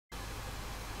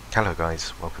Hello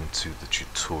guys, welcome to the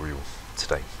tutorial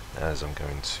today, as I'm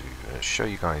going to show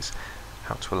you guys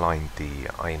how to align the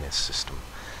INS system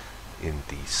in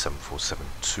the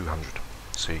 747-200,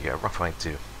 so you get a rough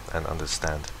idea and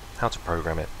understand how to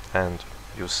program it, and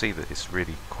you'll see that it's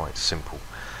really quite simple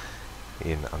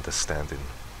in understanding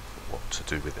what to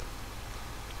do with it.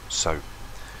 So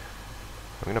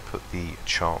I'm going to put the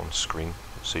chart on screen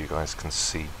so you guys can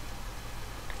see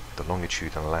the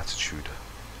longitude and latitude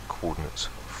coordinates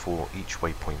for each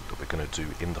waypoint that we're going to do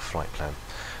in the flight plan.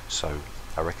 So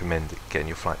I recommend getting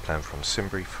your flight plan from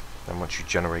SimBrief, and once you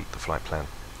generate the flight plan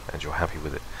and you're happy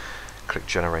with it, click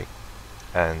generate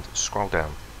and scroll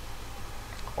down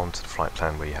onto the flight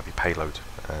plan where you have your payload,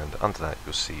 and under that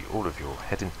you'll see all of your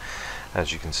heading.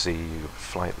 As you can see, you've got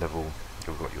flight level,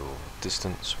 you've got your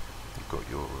distance, you've got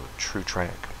your true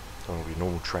track, your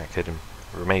normal track heading,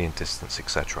 remaining distance,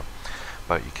 etc.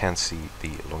 But you can see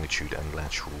the longitude and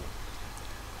lateral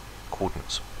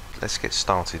coordinates. Let's get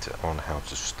started on how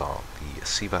to start the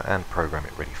receiver and program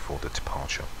it ready for the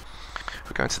departure.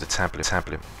 We go into the tablet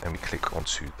and we click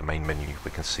onto the main menu.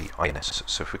 We can see INS.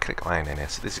 So if we click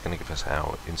INS, this is going to give us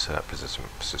our insert position.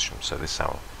 So this is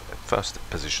our first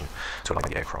position to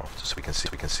align the aircraft. So we can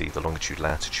see the longitude,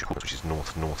 latitude, which is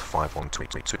north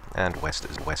 51282, and west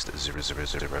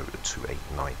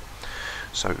 000289.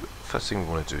 So first thing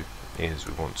we want to do is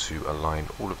we want to align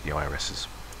all of the IRSs.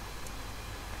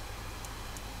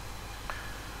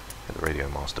 The radio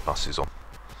master bus is on,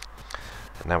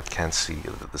 and now we can see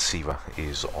that the receiver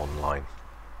is online.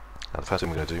 Now the first thing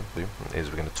we're going to do is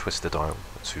we're going to twist the dial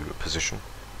to position,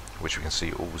 which we can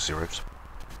see all zeros,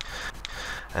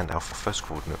 and our first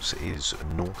coordinates is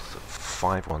north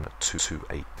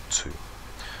 512282.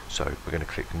 So we're going to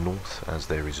click north as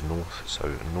there is north,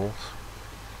 so north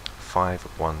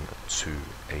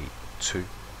 51282,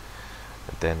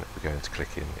 and then we're going to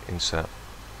click in insert,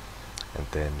 and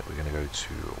then we're going to go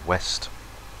to west,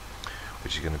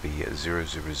 which is going to be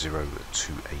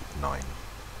 000289.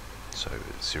 So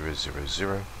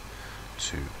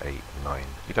 000289.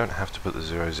 You don't have to put the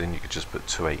zeros in, you could just put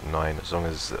 289, as long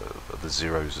as the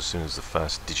zeros, as soon as the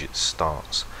first digit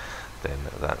starts, then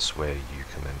that's where you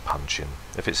can then punch in.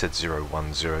 If it said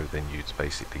 010, then you'd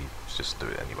basically just do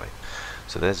it anyway.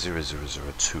 So there's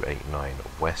 000289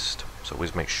 west. So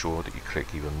always make sure that you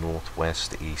click either north,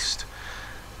 west, east,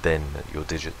 then your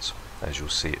digits, as you'll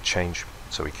see it change.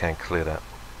 So we can clear that,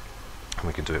 and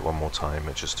we can do it one more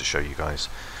time just to show you guys.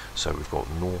 So we've got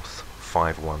north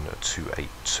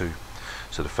 51282.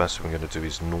 So the first thing we're going to do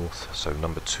is north, so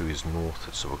number 2 is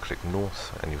north, so we'll click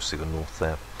north and you'll see the north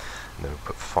there, and then we'll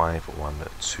put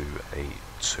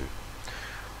 51282.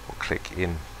 We'll click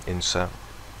in insert,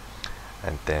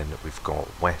 and then we've got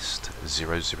west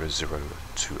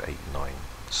 000289.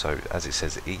 So as it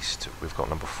says east, we've got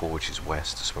number 4, which is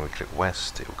west, so when we click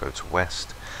west it will go to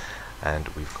west, and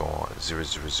we've got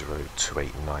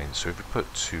 000289. So if we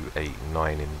put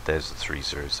 289 in, there's the 3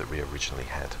 zeros that we originally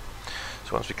had.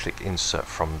 So once we click insert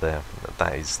from there,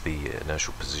 that is the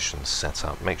inertial position set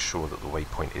up. Make sure that the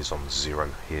waypoint is on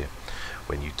 0 here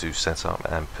when you do set up,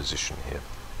 and position here.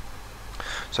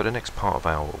 So the next part of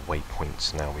our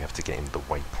waypoints, now we have to get in the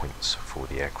waypoints for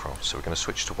the aircraft. So we're going to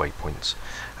switch to waypoints,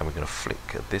 and we're going to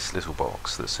flick this little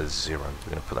box that says 0.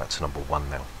 We're going to put that to number 1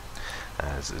 now,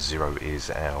 as 0 is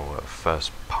our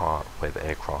first part where the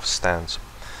aircraft stands,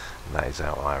 and that is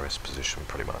our IRS position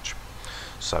pretty much.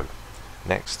 So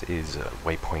next is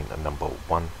waypoint number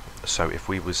 1. So if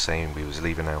we was saying we was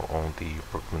leaving out on the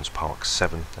Brookmans Park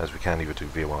 7, as we can either do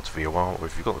VOR to VOR, or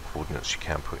if you've got the coordinates you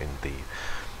can put in the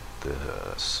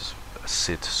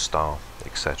SID star,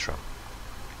 etc.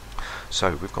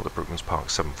 So we've got the Brookmans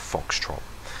Park 7 Foxtrot,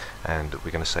 and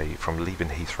we're going to say from leaving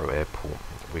Heathrow Airport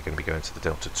we're going to be going to the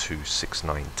Delta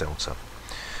 269 Delta.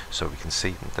 So we can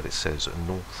see that it says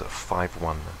north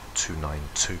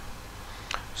 51292.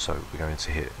 So we're going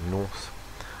to hit north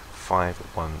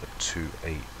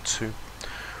 51282.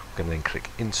 We're going to then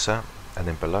click insert, and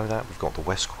then below that we've got the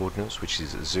west coordinates, which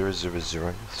is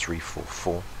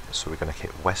 000344. So we're going to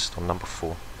hit west on number 4,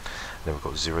 and then we've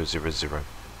got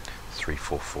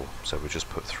 000344. So we'll just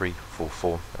put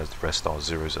 344 as the rest are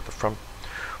zeros at the front.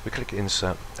 We click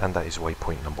insert, and that is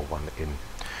waypoint number 1 in.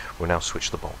 We'll now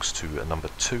switch the box to number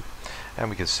 2, and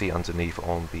we can see underneath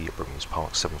on the Brookmans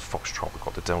Park 7 Foxtrot we've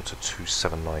got the Delta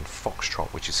 279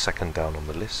 Foxtrot, which is second down on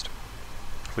the list,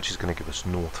 which is going to give us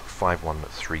north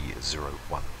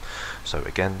 51301. So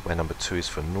again, where number 2 is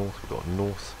for north, we've got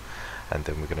north, and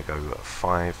then we're going to go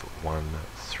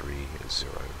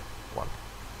 51301.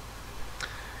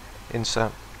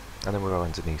 Insert, and then we'll go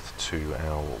underneath to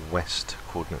our west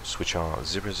coordinates, which are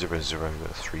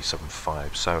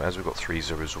 000375. So as we've got 3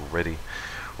 zeros already,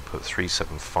 we'll put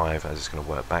 375 as it's going to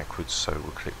work backwards, so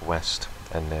we'll click west,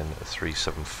 and then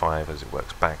 375 as it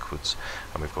works backwards,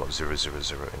 and we've got 000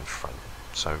 in front.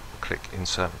 So we'll click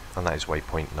insert, and that is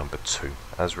waypoint number 2.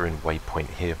 As we're in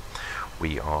waypoint here,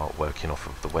 we are working off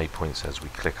of the waypoints as we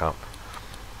click up.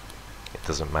 It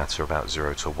doesn't matter about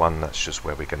 0 to 1, that's just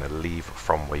where we're going to leave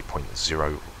from waypoint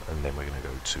 0, and then we're going to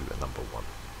go to a number 1.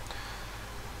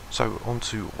 So on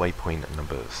to waypoint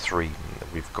number 3,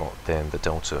 we've got then the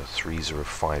Delta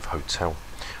 305 Hotel,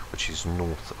 which is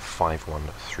north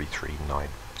 51339.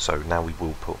 So now we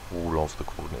will put all of the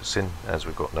coordinates in, as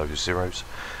we've got no zeros.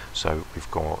 So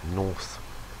we've got north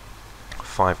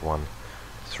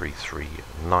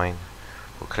 51339.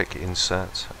 We'll click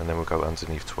insert, and then we'll go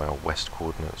underneath to our west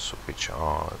coordinates, which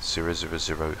are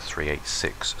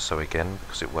 000386. So again,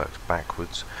 because it works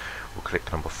backwards, we'll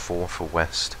click number 4 for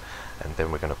west, and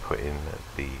then we're going to put in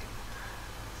the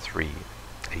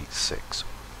 386.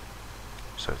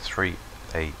 So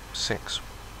 386,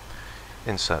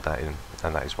 insert that in,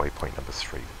 and that is waypoint number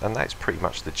 3. And that is pretty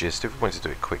much the gist. If we wanted to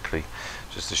do it quickly,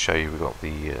 just to show you, we've got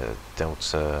the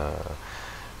Delta,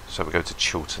 so we go to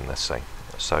Chiltern, let's say.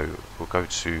 So we'll go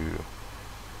to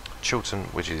Chiltern,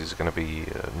 which is going to be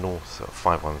north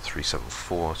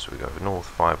 51374, so we go north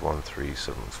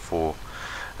 51374,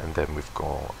 and then we've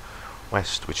got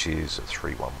west, which is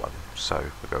 311.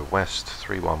 So we go west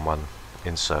 311,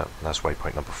 insert, and that's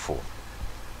waypoint number 4.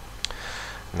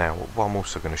 Now what I'm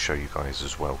also going to show you guys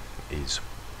as well is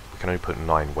we can only put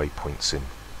 9 waypoints in.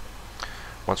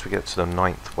 Once we get to the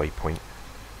 9th waypoint,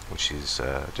 which is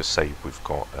just say we've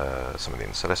got something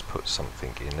in, so let's put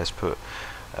something in, let's put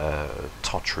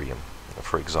Totrium,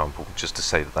 for example, just to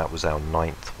say that that was our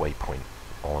 9th waypoint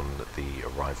on the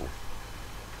arrival.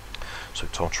 So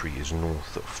Totri is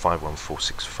north at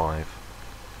 51465,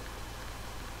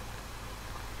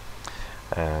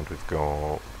 and we've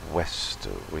got west,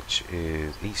 which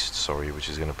is east, sorry, which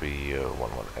is going to be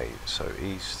 118, so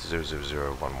east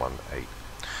 000118.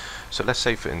 So let's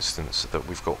say, for instance, that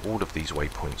we've got all of these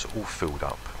waypoints all filled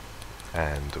up,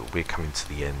 and we're coming to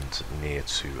the end near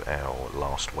to our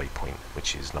last waypoint,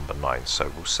 which is number 9. So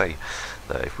we'll say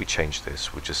that if we change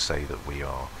this, we'll just say that we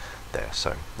are there.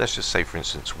 So let's just say, for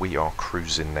instance, we are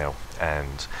cruising now,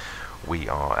 and we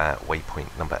are at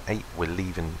waypoint number 8. We're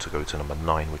leaving to go to number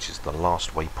 9, which is the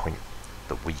last waypoint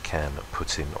that we can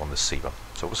put in on the receiver.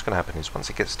 So what's going to happen is once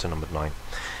it gets to number 9,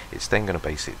 it's then going to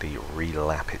basically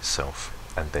relap itself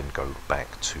and then go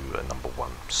back to number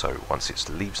 1. So once it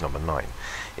leaves number 9,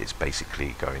 it's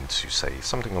basically going to say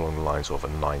something along the lines of a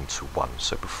 9 to 1.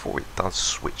 So before it does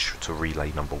switch to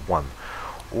relay number 1,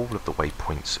 all of the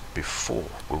waypoints before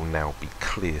will now be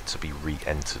clear to be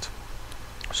re-entered.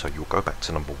 So you'll go back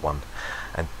to number 1,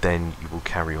 and then you will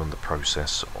carry on the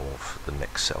process of the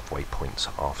next set of waypoints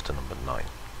after number 9.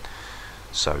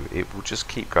 So it will just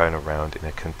keep going around in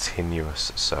a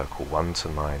continuous circle, 1 to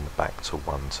 9, back to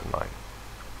 1 to 9.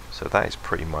 So that is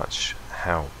pretty much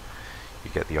how you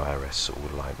get the IRS all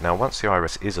aligned. Now once the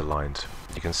IRS is aligned,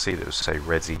 you can see that it will say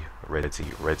ready,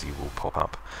 ready, ready will pop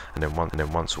up, and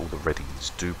then once all the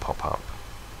readies do pop up,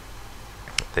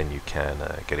 then you can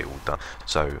get it all done.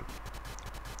 So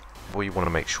what you want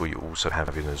to make sure you also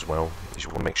have in as well is you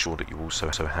want to make sure that you also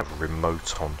have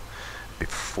remote on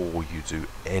before you do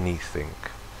anything.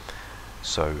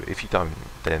 So if you don't,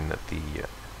 then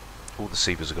all the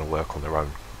receivers are going to work on their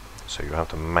own. So you have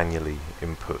to manually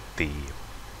input the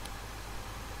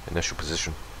initial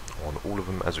position on all of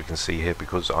them. As we can see here,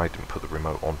 because I didn't put the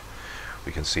remote on,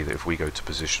 we can see that if we go to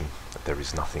position, there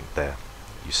is nothing there,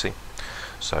 you see.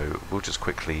 So we'll just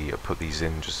quickly put these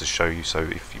in just to show you. So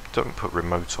if you don't put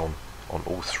remote on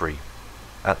all 3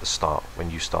 at the start, when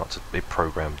you start to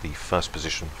program the first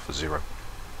position for 0,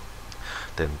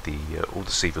 then all the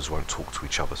receivers won't talk to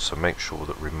each other. So make sure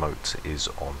that remote is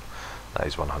on. That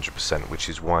is 100%, which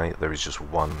is why there is just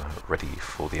one ready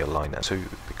for the aligner 2,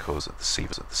 because the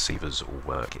receivers all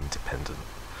work independent.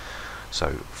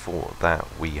 So for that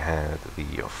we had the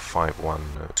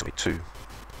 51282,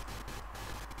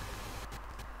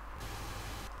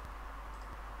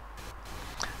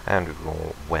 and we've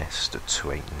got west at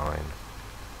 289.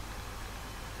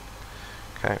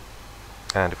 Okay.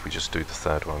 And if we just do the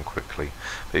third one quickly,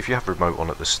 but if you have remote on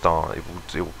at the start, it will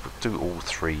do all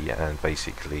 3, and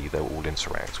basically they'll all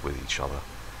interact with each other,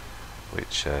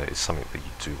 which is something that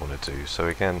you do want to do. So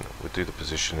again, we'll do the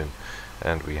positioning,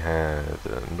 and we had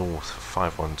north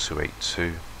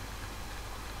 51282,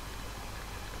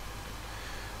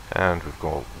 and we've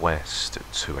got west at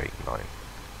 289.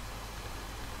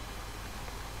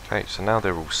 Okay, so now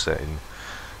they're all set in.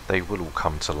 They will all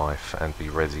come to life and be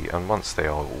ready, and once they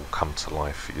are all come to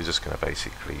life, you're just going to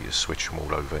basically switch them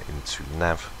all over into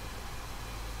nav.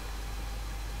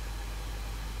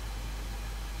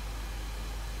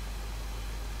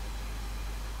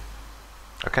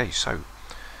 Okay, so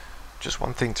just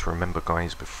one thing to remember,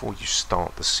 guys, before you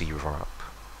start the Seaver up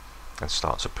and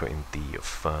start to put in the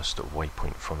first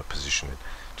waypoint from the positioning,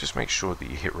 just make sure that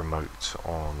you hit remote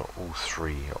on all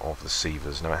three of the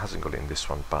Seavers. Now, it hasn't got it in this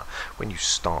one, but when you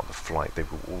start the flight they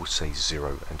will all say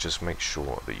 0, and just make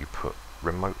sure that you put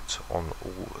remote on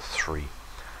all three.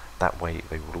 That way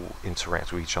they will all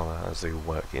interact with each other as they all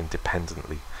work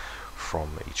independently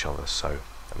from each other. So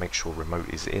make sure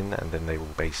remote is in, and then they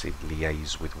will basically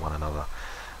liaise with one another.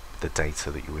 The data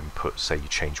that you input, say you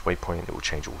change waypoint, it will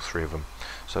change all three of them,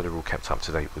 so they're all kept up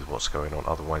to date with what's going on.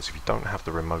 Otherwise, if you don't have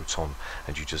the remote on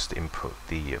and you just input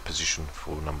the position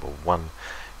for number 1,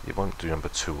 it won't do number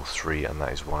 2 or 3, and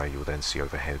that is why you'll then see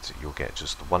overhead you'll get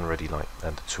just the 1 ready light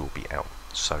and the 2 will be out.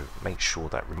 So make sure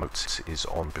that remote is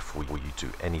on before you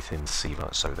do anything Seaver,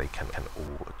 so they can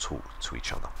all talk to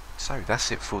each other. So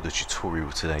that's it for the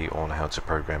tutorial today on how to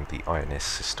program the INS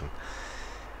system.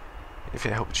 If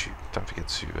it helped you, don't forget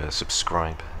to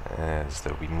subscribe, as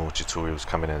there will be more tutorials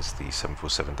coming, as the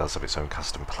 747 does have its own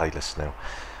custom playlist now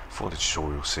for the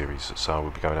tutorial series, so I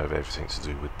will be going over everything to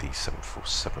do with the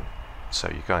 747. So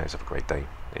you guys have a great day,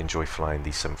 enjoy flying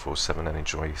the 747 and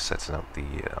enjoy setting up the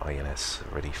INS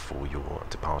ready for your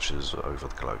departures over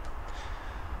the globe.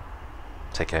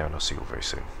 Take care, and I'll see you all very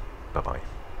soon. Bye bye.